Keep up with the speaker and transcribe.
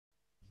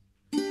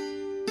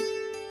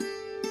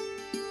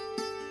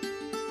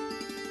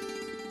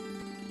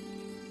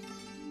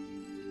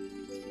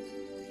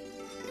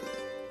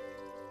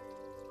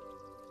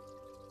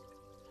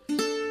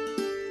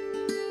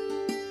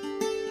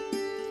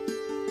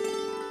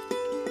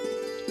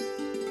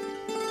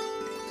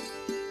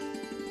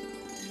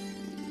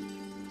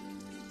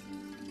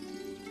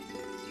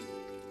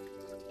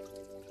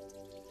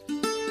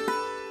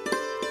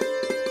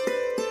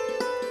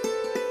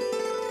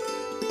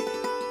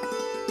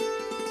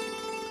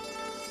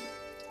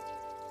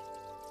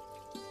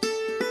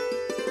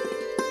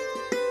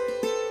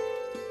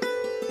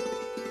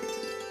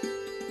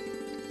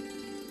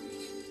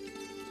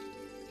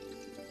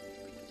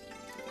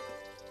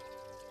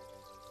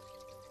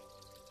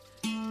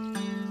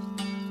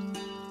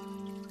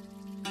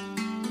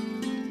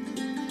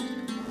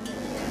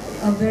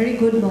A very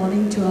good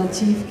morning to our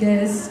chief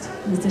guest,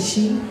 Mr.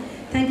 Shri.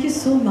 Thank you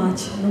so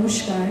much.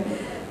 Namaskar.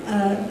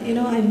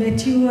 I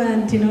met you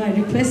and, I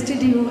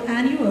requested you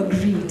and you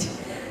agreed.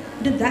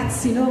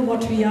 That's,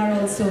 what we are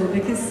also,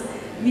 because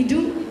we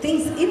do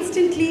things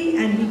instantly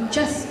and we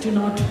just do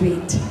not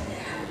wait.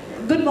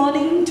 Good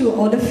morning to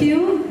all of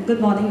you.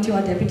 Good morning to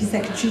our Deputy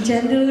Secretary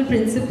General,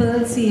 Principal,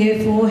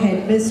 CFO,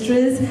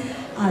 Headmistress,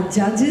 our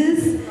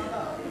judges,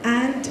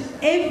 and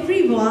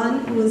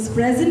everyone who is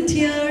present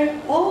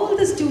here, all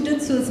the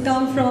students who has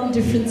come from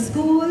different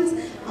schools,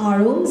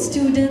 our own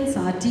students,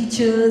 our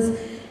teachers,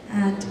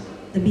 and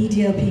the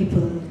media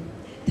people.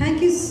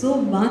 Thank you so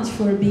much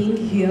for being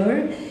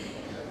here.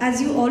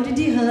 As you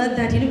already heard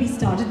that, we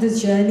started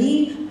this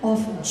journey of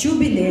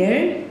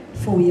Jubilare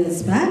 4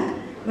 years back,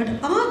 but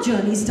our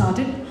journey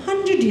started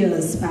 100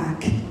 years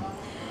back.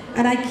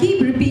 And I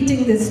keep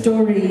repeating this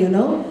story,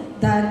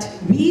 that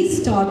we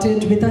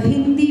started with a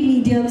Hindi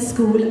medium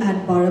school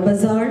at Bara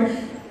Bazaar,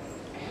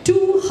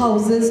 2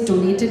 houses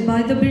donated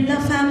by the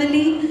Birla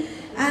family,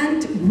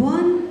 and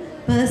one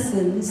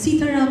person,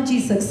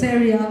 Sitaramji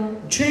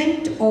Saksariya,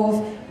 dreamt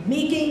of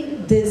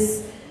making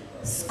this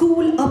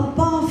school a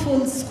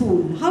powerful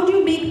school. How do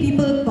you make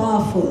people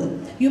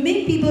powerful? You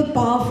make people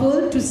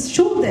powerful to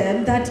show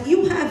them that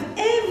you have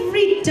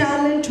every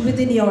talent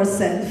within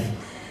yourself,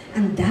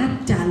 and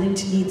that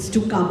talent needs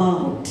to come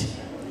out.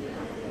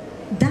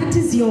 That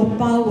is your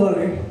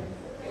power.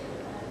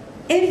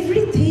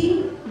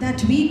 Everything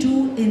that we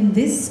do in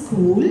this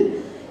school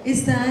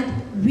is that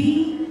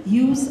we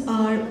use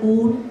our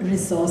own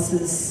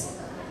resources.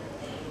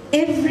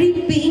 Every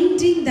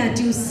painting that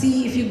you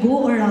see, if you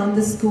go around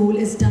the school,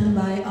 is done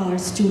by our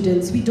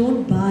students. We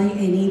don't buy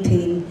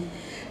anything.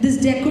 This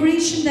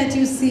decoration that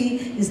you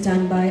see is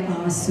done by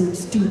our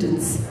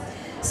students.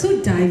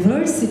 So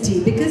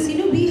diversity, because we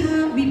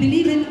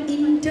believe in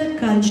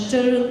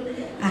intercultural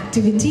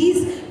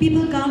activities.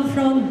 People come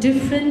from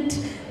different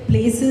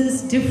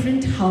places,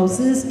 different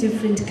houses,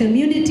 different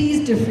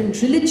communities,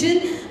 different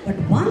religion. But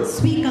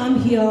once we come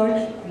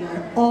here, we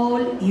are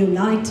all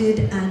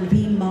united and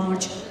we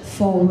march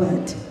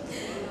forward.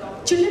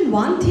 Children,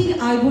 one thing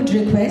I would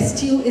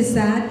request you is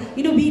that,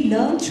 we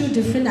learn through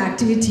different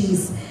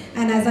activities.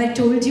 And as I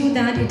told you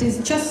that it is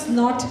just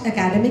not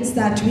academics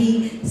that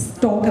we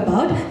talk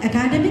about,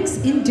 academics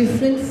in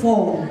different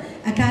form.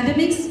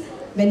 Academics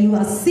when you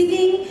are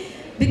singing,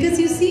 because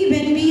you see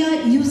when we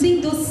are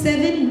using those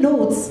 7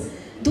 notes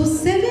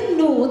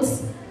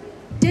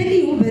tell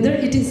you whether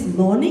it is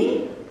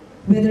morning,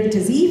 whether it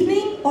is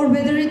evening, or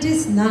whether it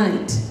is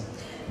night.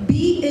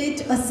 Be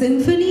it a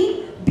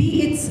symphony,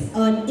 be it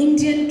an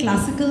Indian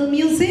classical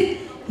music,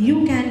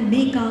 you can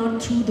make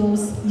out through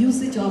those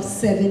usage of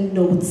 7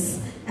 notes.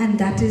 And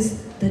that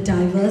is the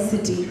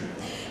diversity.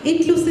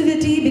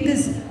 Inclusivity,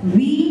 because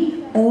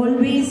we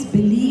always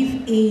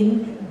believe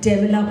in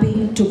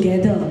developing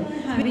together.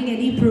 Having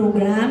any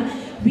program,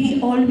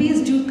 we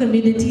always do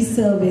community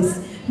service.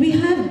 We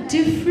have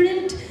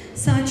different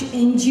such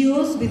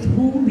NGOs with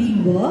whom we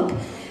work,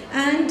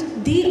 and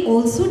they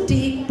also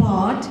take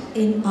part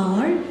in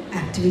our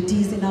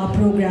activities, in our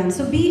programs.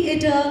 So be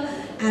it a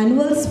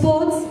annual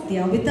sports, they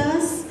are with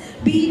us.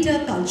 Be it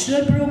a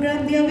cultural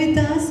program, they are with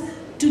us.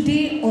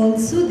 Today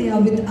also they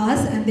are with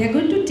us and they are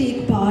going to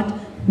take part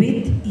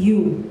with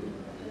you.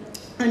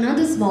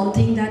 Another small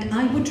thing that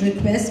I would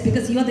request,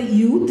 because you are the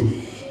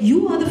youth,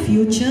 you are the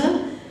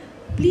future,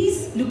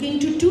 please look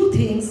into 2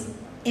 things.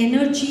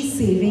 Energy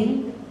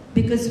saving,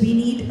 because we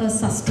need a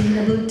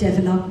sustainable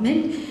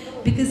development,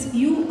 because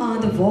you are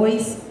the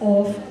voice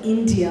of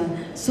India.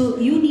 So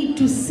you need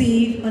to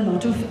save a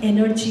lot of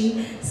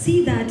energy.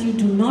 See that you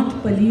do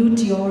not pollute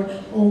your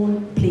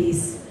own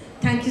place.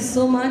 Thank you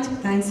so much.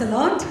 Thanks a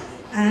lot.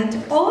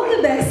 And all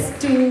the best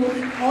to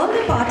all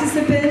the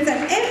participants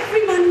and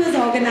everyone who has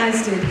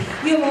organized it.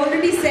 You have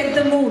already set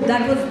the mood.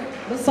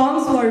 The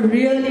songs were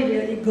really,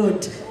 really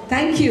good.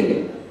 Thank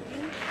you.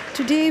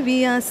 Today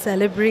we are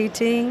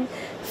celebrating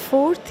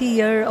 4th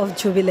year of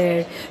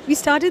Jubilare. We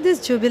started this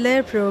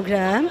Jubilare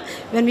program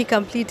when we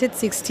completed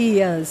 60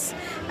 years.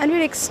 And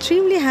we're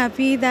extremely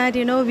happy that,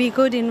 we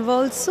could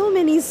involve so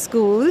many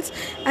schools.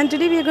 And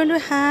today we are going to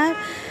have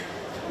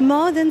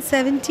more than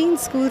 17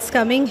 schools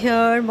coming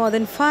here, more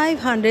than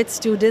 500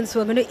 students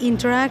who are going to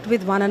interact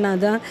with one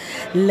another,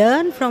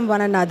 learn from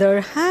one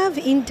another, have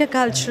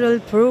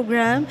intercultural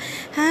program.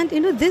 And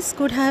this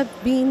could have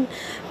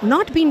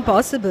not been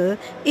possible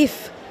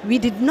if we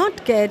did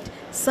not get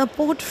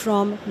support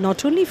from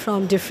not only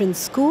from different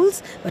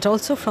schools but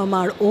also from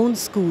our own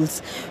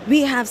schools.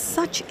 We have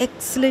such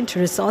excellent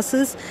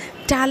resources,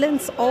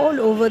 talents all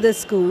over the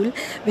school,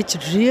 which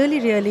really,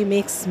 really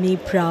makes me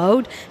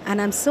proud. And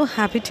I'm so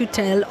happy to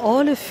tell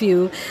all of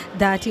you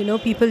that,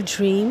 people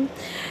dream,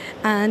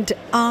 and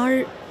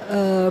our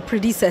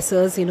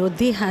predecessors,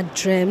 they had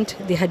dreamt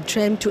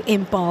to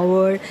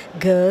empower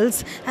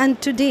girls,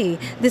 and today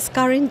this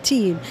current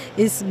team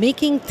is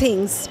making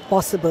things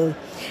possible.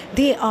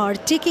 They are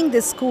taking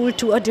this school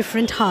to a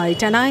different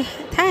height, and I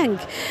thank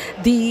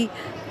the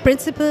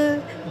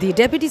principal, the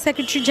deputy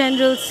secretary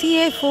general,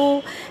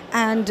 CFO,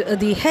 and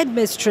the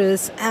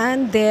headmistress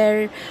and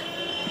their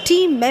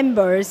team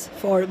members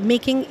for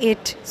making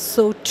it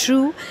so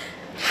true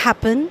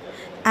happen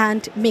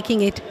and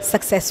making it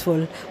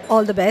successful.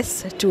 All the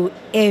best to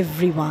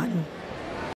everyone.